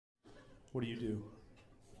What do you do?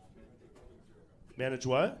 Manage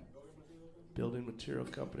what? Building material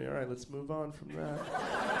company. All right, let's move on from that.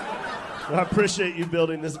 Well, I appreciate you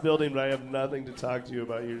building this building, but I have nothing to talk to you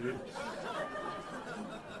about.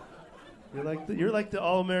 You're like the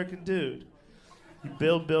all-American dude. You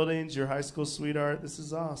build buildings, you're high school sweetheart. This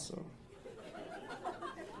is awesome.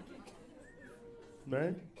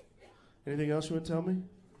 Right? Anything else you want to tell me?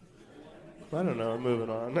 I don't know. I'm moving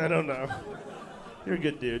on. I don't know. You're a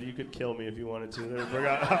good dude. You could kill me if you wanted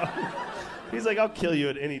to. He's like, I'll kill you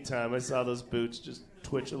at any time. I saw those boots just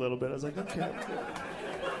twitch a little bit. I was like, okay.